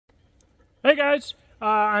Hey guys,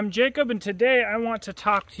 I'm Jacob, and today I want to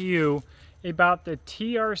talk to you about the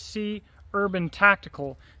TRC Urban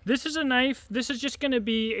Tactical. This is a knife. This is just going to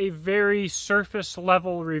be a very surface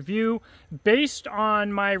level review based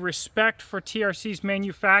on my respect for TRC's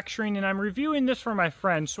manufacturing, and I'm reviewing this for my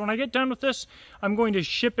friends. So when I get done with this, I'm going to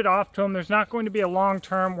ship it off to them. There's not going to be a long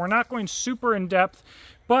term. We're not going super in depth,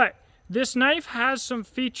 but this knife has some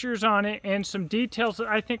features on it and some details that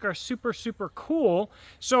I think are super cool.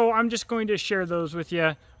 So I'm just going to share those with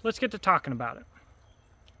you. Let's get to talking about it.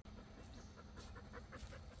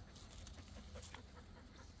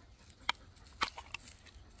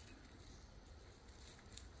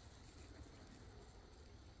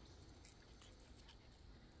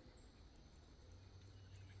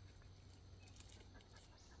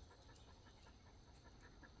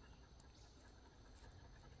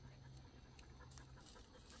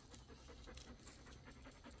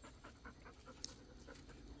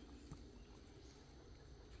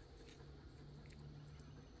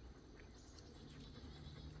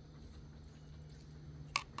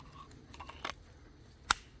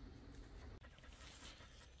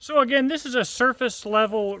 So again, this is a surface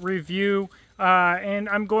level review, and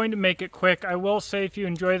I'm going to make it quick. I will say, if you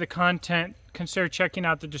enjoy the content, consider checking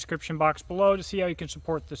out the description box below to see how you can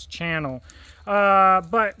support this channel.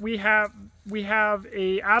 But we have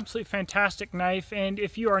a absolutely fantastic knife, and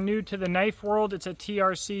if you are new to the knife world, it's a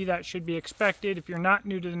TRC. That should be expected. If you're not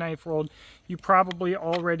new to the knife world, you probably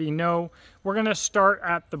already know. We're going to start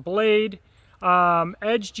at the blade.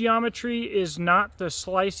 Edge geometry is not the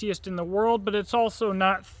sliciest in the world, but it's also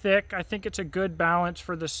not thick. I think it's a good balance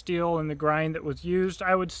for the steel and the grind that was used.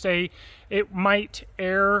 I would say it might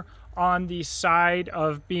err on the side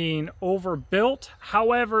of being overbuilt.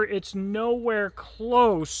 However, it's nowhere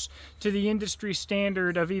close to the industry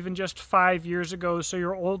standard of even just 5 years ago. So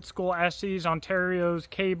your old school Essees, Ontarios,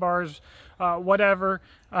 K-bars, whatever.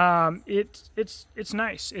 It's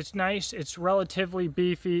nice. It's nice. It's relatively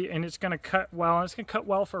beefy, and it's going to cut well. And it's going to cut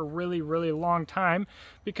well for a really long time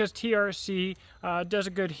because TRC does a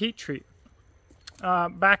good heat treat.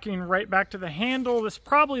 Backing right back to the handle, this is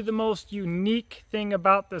probably the most unique thing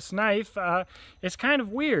about this knife. It's kind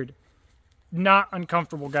of weird. Not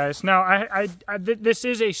uncomfortable, guys. Now, this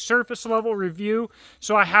is a surface level review,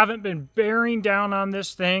 so I haven't been bearing down on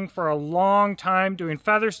this thing for a long time doing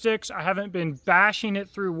feather sticks. I haven't been bashing it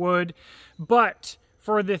through wood, but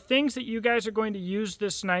for the things that you guys are going to use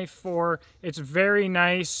this knife for, it's very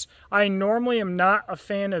nice. I normally am not a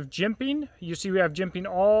fan of jimping. You see we have jimping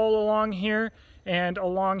all along here and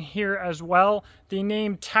along here as well. The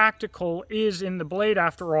name Tactical is in the blade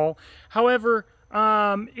after all. However,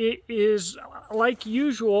 it is like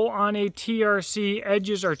usual on a TRC.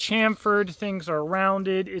 Edges are chamfered, things are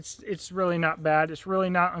rounded. It's really not bad. It's really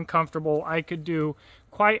not uncomfortable. I could do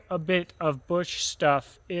quite a bit of bush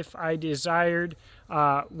stuff if I desired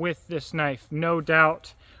with this knife, no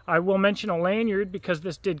doubt. I will mention a lanyard because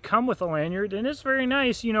this did come with a lanyard, and it's very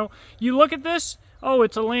nice. You know, you look at this, oh,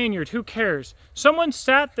 it's a lanyard, who cares? Someone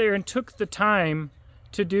sat there and took the time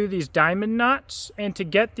to do these diamond knots, and to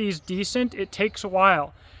get these decent, it takes a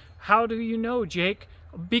while. How do you know, Jake?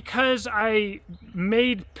 Because I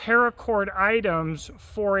made paracord items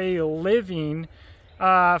for a living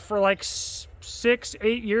for like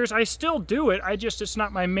 6-8 years. I still do it. It's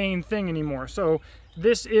not my main thing anymore. So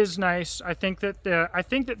this is nice. I think that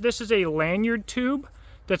this is a lanyard tube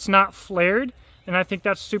that's not flared. And I think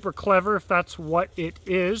that's super clever if that's what it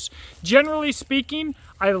is. Generally speaking,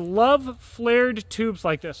 I love flared tubes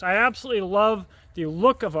like this. I absolutely love the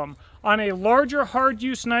look of them. On a larger hard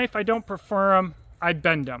use knife, I don't prefer them. I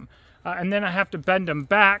bend them. And then I have to bend them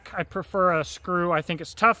back. I prefer a screw. I think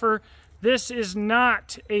it's tougher. This is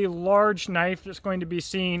not a large knife that's going to be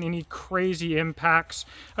seeing any crazy impacts.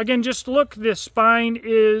 Again, just look, the spine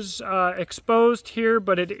is exposed here,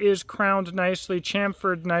 but it is crowned nicely,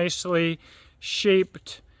 chamfered nicely,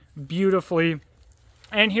 shaped beautifully.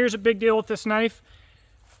 And here's a big deal with this knife.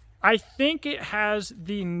 I think it has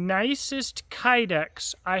the nicest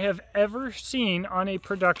kydex I have ever seen on a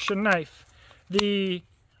production knife. The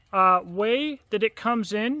way that it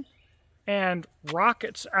comes in and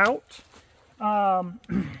rockets out, I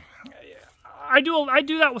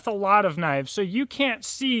do that with a lot of knives, so you can't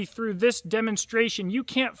see through this demonstration, you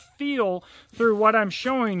can't feel through what I'm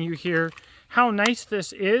showing you here how nice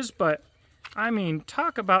this is, but I mean,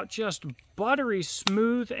 talk about just buttery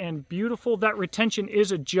smooth and beautiful. That retention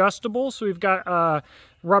is adjustable, so we've got a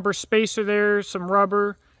rubber spacer there, some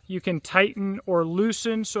rubber. You can tighten or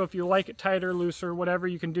loosen, so if you like it tighter, looser, whatever,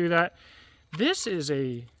 you can do that. This is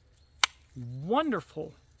a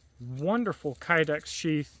wonderful kydex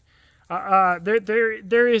sheath.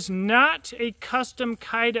 There is not a custom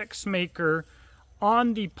Kydex maker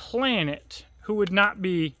on the planet who would not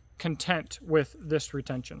be content with this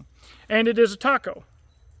retention. And it is a taco,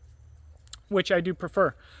 which I do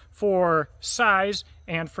prefer for size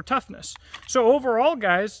and for toughness. So overall,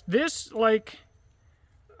 guys, this, like,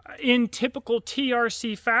 in typical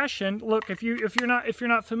TRC fashion, look, if you're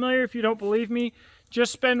not familiar, if you don't believe me,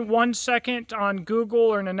 just spend 1 second on Google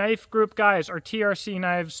or in a knife group, guys, are TRC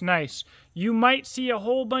knives nice? You might see a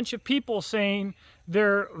whole bunch of people saying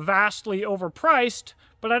they're vastly overpriced,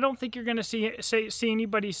 but I don't think you're going to see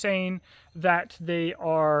anybody saying that they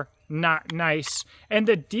are not nice. And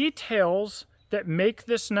the details that make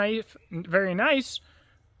this knife very nice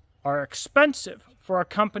are expensive for a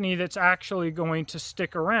company that's actually going to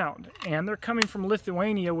stick around. And they're coming from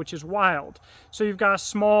Lithuania, which is wild. So you've got a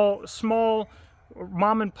small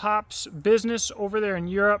mom and pop's business over there in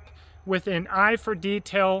Europe with an eye for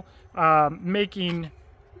detail, making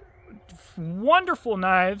wonderful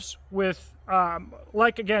knives with,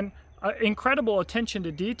 like, again, incredible attention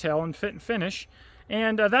to detail and fit and finish.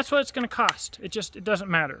 And that's what it's going to cost. It doesn't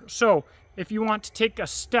matter. So if you want to take a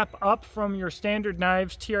step up from your standard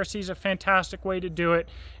knives, TRC is a fantastic way to do it.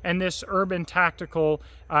 And this Urban Tactical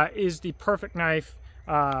is the perfect knife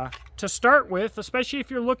to start with, especially if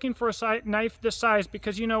you're looking for a knife this size,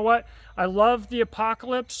 because you know what? I love the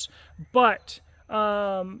Apocalypse, but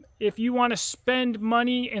if you want to spend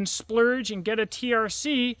money and splurge and get a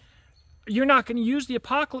TRC, you're not going to use the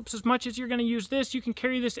Apocalypse as much as you're going to use this. You can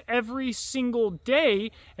carry this every single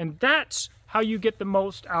day, and that's how you get the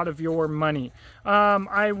most out of your money.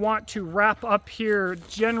 I want to wrap up here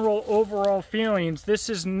general overall feelings. This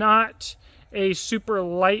is not a super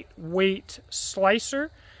lightweight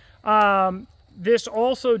slicer. This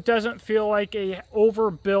also doesn't feel like a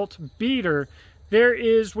overbuilt beater. There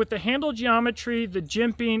is, with the handle geometry, the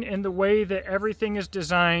jimping, and the way that everything is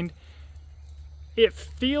designed, it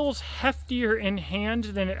feels heftier in hand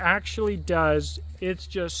than it actually does. It's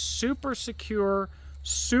just super secure,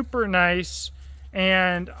 super nice.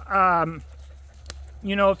 And,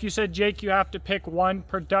 you know, if you said, Jake, you have to pick one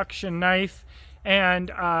production knife, and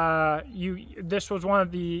this was one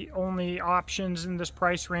of the only options in this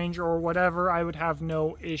price range or whatever, I would have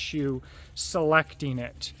no issue selecting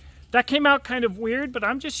it. That came out kind of weird, but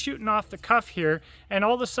I'm just shooting off the cuff here, and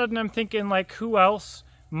all of a sudden I'm thinking, like, who else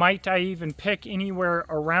might I even pick anywhere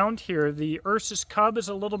around here? The Ursus Cub is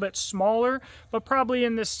a little bit smaller, but probably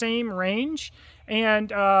in the same range,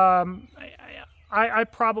 and I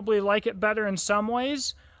probably like it better in some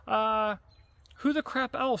ways. Who the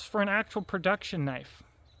crap else for an actual production knife?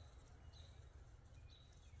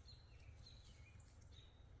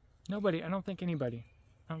 Nobody. I don't think anybody.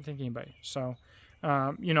 So,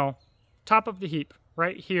 you know, top of the heap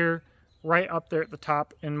right here, right up there at the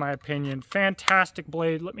top, in my opinion. Fantastic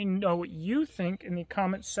blade. Let me know what you think in the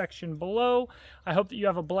comments section below. I hope that you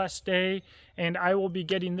have a blessed day, and I will be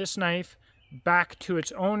getting this knife back to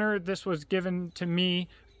its owner. This was given to me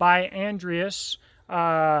by Andreas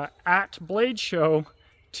at Blade Show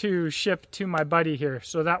to ship to my buddy here.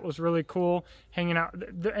 So that was really cool, hanging out.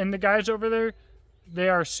 And the guys over there, they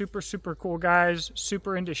are super, super cool guys,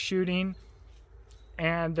 super into shooting,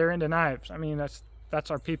 and they're into knives. I mean,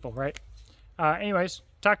 that's our people, right? Anyways,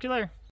 talk to you later.